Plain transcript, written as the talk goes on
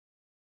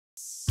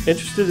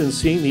Interested in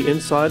seeing the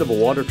inside of a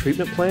water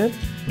treatment plant?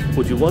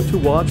 Would you want to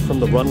watch from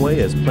the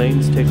runway as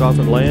planes take off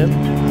and land?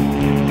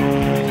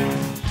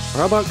 Or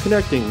how about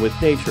connecting with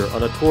nature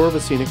on a tour of a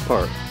scenic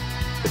park?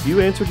 If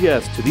you answered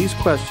yes to these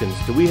questions,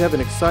 do we have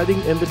an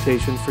exciting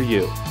invitation for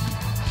you?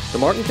 The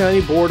Martin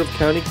County Board of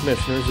County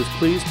Commissioners is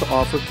pleased to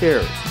offer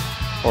CARES,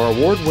 our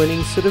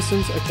award-winning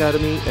Citizens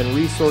Academy and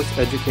Resource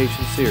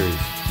Education Series.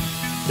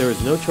 There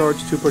is no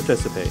charge to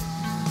participate.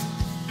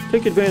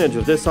 Take advantage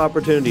of this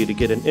opportunity to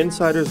get an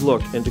insider's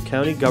look into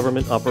county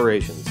government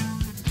operations.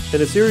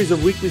 In a series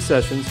of weekly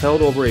sessions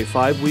held over a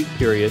 5-week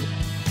period,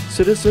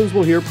 citizens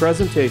will hear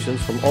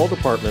presentations from all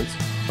departments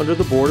under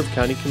the Board of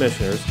County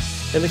Commissioners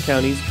and the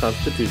county's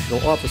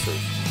constitutional officers.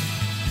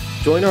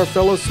 Join our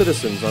fellow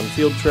citizens on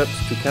field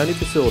trips to county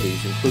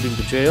facilities including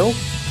the jail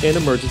and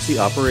Emergency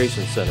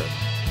Operations Center.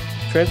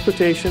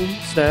 Transportation,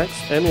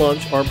 snacks, and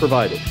lunch are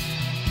provided.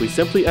 We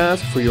simply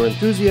ask for your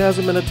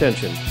enthusiasm and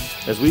attention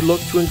as we look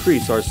to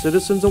increase our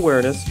citizens'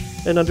 awareness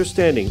and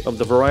understanding of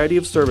the variety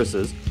of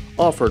services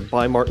offered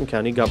by Martin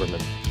County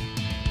government.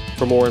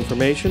 For more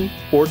information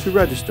or to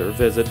register,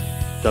 visit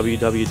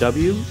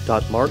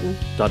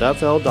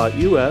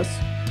www.martin.fl.us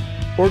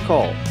or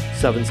call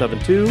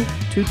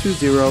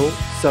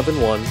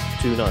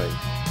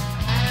 772-220-7129.